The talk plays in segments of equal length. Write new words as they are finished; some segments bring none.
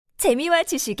재미와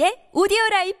지식의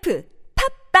오디오라이프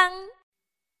팝빵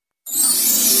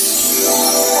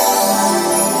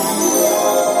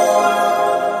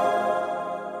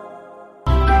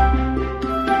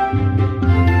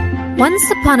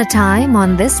Once upon a time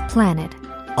on this planet.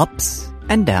 Ups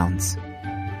and downs.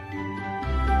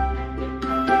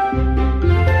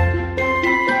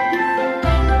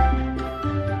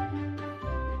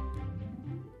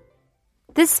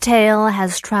 This tale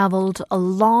has traveled a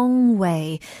long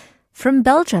way from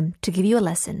Belgium to give you a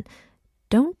lesson.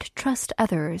 Don't trust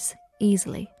others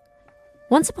easily.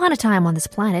 Once upon a time on this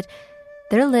planet,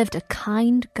 there lived a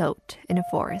kind goat in a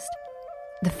forest.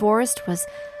 The forest was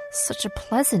such a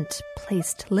pleasant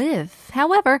place to live.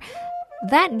 However,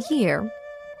 that year,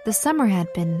 the summer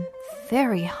had been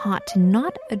very hot and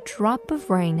not a drop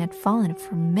of rain had fallen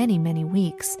for many, many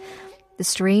weeks. The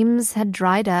streams had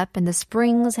dried up and the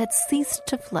springs had ceased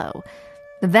to flow.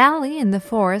 The valley in the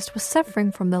forest was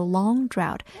suffering from the long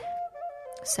drought.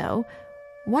 So,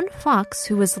 one fox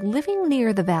who was living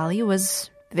near the valley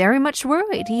was very much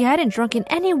worried. He hadn't drunken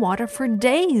any water for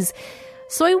days.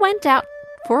 So he went out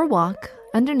for a walk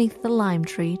underneath the lime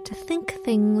tree to think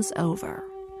things over.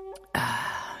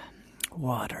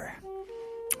 Water.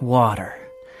 Water.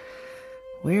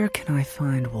 Where can I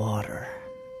find water?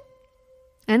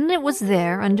 And it was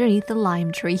there, underneath the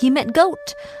lime tree, he met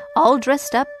Goat, all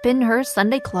dressed up in her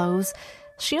Sunday clothes.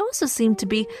 She also seemed to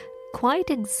be quite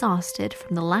exhausted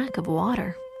from the lack of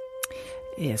water.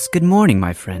 Yes, good morning,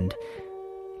 my friend.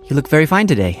 You look very fine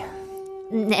today.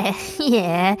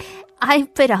 Yeah, I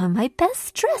put on my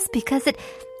best dress because it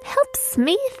helps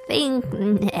me think.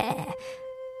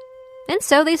 And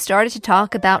so they started to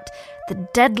talk about the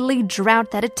deadly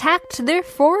drought that attacked their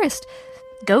forest.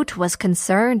 Goat was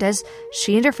concerned as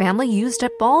she and her family used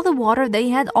up all the water they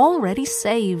had already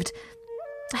saved.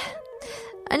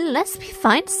 Unless we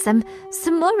find some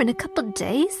more in a couple of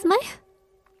days, my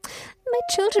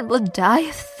children will die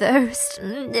of thirst.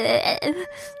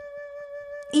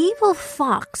 Evil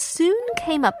Fox soon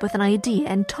came up with an idea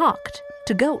and talked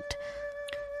to Goat.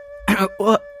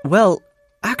 Well,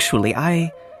 actually,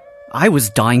 I was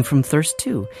dying from thirst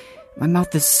too. My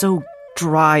mouth is so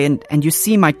dry and you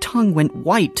see my tongue went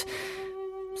white.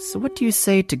 So what do you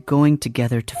say to going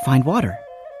together to find water?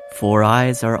 4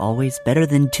 eyes are always better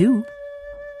than 2.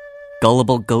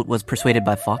 Gullible Goat was persuaded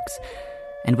by Fox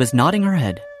and was nodding her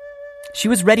head. She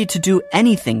was ready to do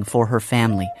anything for her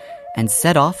family and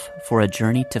set off for a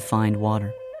journey to find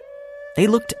water. They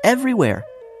looked everywhere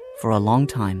for a long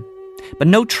time, but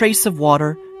no trace of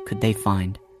water could they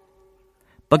find.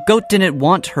 But Goat didn't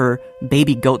want her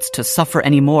baby goats to suffer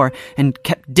anymore and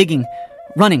kept digging,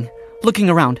 running, looking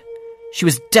around. She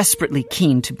was desperately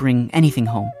keen to bring anything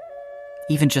home,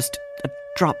 even just a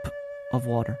drop of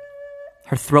water.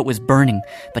 Her throat was burning,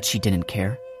 but she didn't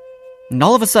care. And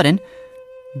all of a sudden,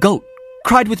 Goat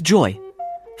cried with joy.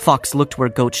 Fox looked where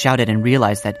Goat shouted and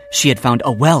realized that she had found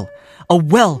a well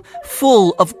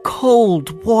full of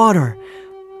cold water.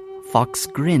 Fox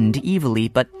grinned evilly,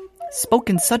 but spoke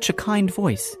in such a kind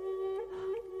voice.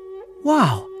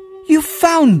 Wow, you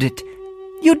found it!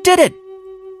 You did it!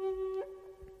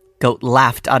 Goat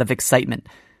laughed out of excitement,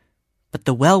 but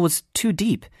the well was too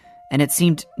deep, and it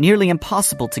seemed nearly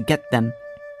impossible to get them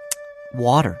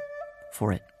water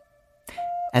for it.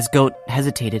 As Goat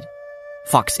hesitated,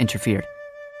 Fox interfered.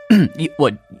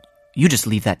 You just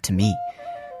leave that to me.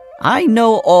 I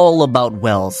know all about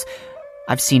wells.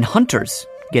 I've seen hunters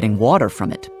getting water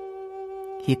from it.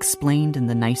 He explained in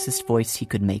the nicest voice he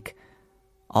could make.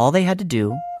 All they had to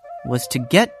do was to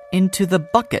get into the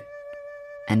bucket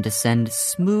and descend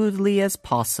smoothly as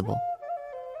possible.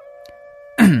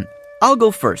 I'll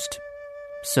go first,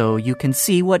 so you can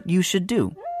see what you should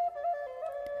do.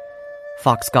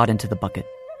 Fox got into the bucket.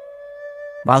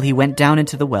 While he went down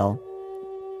into the well,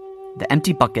 the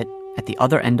empty bucket at the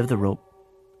other end of the rope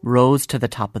rose to the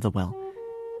top of the well.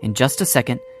 In just a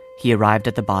second, he arrived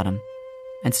at the bottom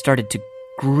and started to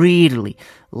greedily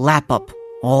lap up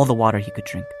all the water he could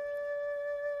drink.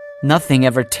 Nothing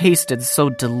ever tasted so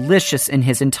delicious in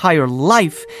his entire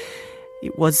life.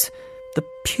 It was the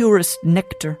purest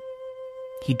nectar.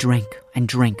 He drank and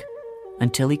drank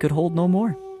until he could hold no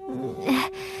more.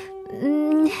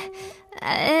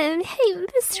 Hey,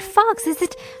 Mr. Fox, does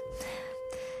it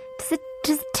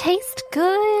taste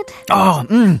good? Oh,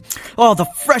 the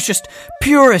freshest,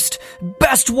 purest,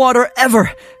 best water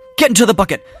ever. Get into the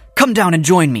bucket. Come down and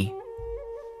join me.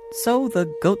 So the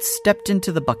goat stepped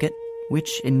into the bucket,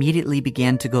 which immediately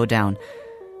began to go down.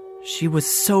 She was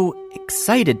so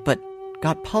excited, but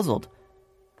got puzzled.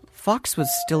 Fox was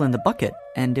still in the bucket,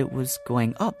 and it was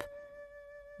going up.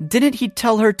 Didn't he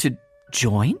tell her to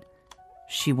join?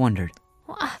 She wondered.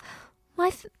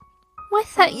 I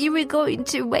thought you were going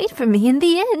to wait for me in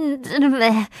the end.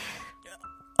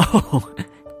 Oh,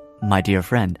 my dear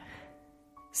friend,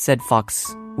 said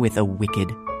Fox with a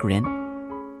wicked grin.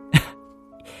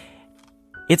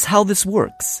 It's how this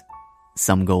works.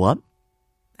 Some go up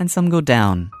and some go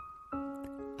down.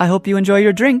 I hope you enjoy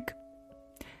your drink.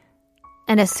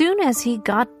 And as soon as he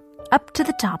got up to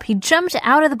the top, he jumped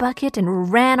out of the bucket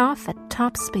and ran off at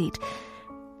top speed.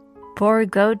 Poor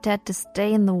Goat had to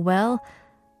stay in the well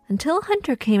until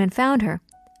Hunter came and found her.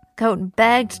 Goat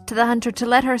begged to the hunter to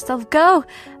let herself go.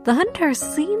 The hunter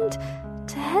seemed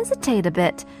to hesitate a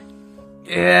bit.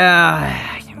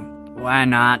 Yeah, why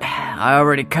not? I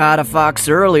already caught a fox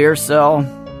earlier, so...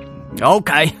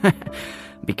 Okay.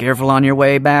 Be careful on your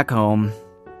way back home.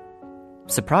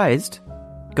 Surprised,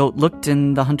 Goat looked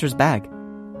in the hunter's bag.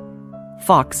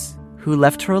 Fox, who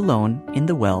left her alone in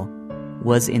the well,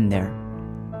 was in there,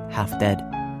 half dead.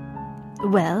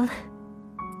 Well,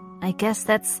 I guess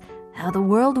that's how the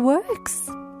world works,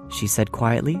 she said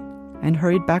quietly and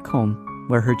hurried back home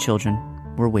where her children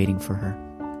were waiting for her.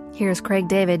 Here's Craig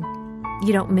David.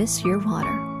 You don't miss your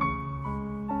water.